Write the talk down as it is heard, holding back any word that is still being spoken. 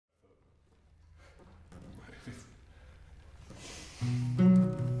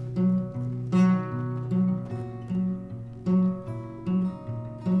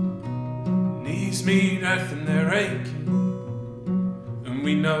knees meet earth and they're aching, and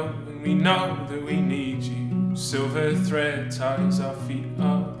we know that we need you. Silver thread ties our feet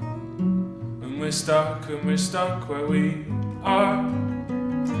up, and we're stuck where we are.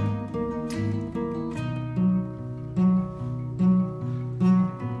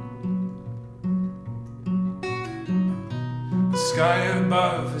 The sky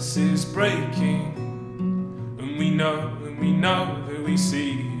above us is breaking, and we know that we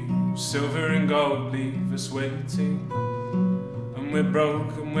see you. Silver and gold leave us waiting, and we're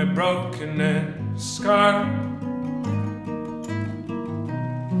broken and scarred.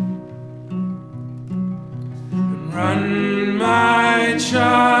 And run, my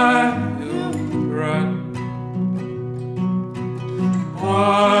child, run.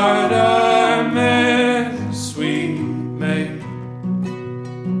 What a mess we made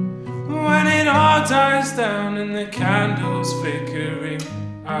when it all dies down and the candles flickering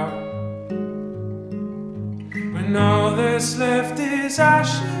out. When all that's left is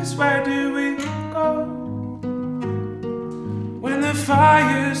ashes, where do we go? When the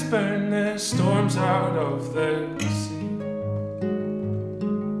fires burn the storms out of the sea,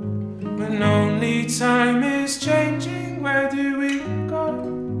 when only time is changing, where do we go?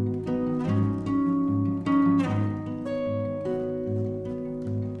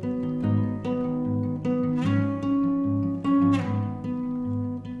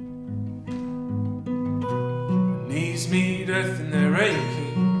 Knees meet earth and they're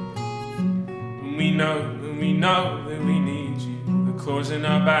aching, and we know that we need you. The claws in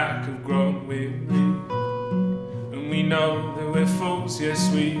our back have grown weary, and we know that we're fools, yes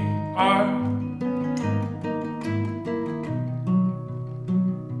we are.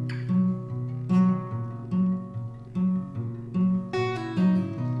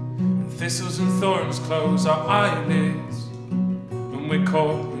 And thistles and thorns close our eyelids, and we're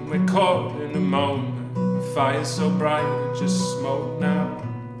caught in a moment. Fire's so bright it just smoke now,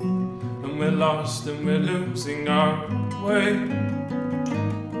 and we're lost and we're losing our way.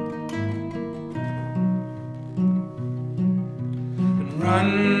 And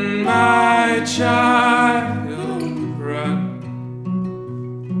run, my child, run.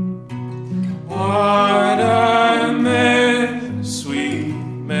 What a mess we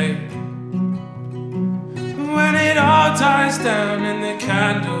made when it all dies down and the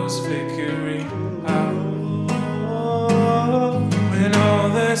candles flickering out. When all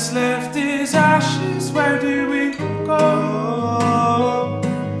that's left is ashes, where do we go?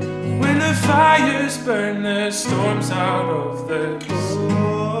 When the fires burn the storms out of the sea,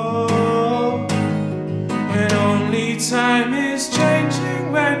 when only time is changing.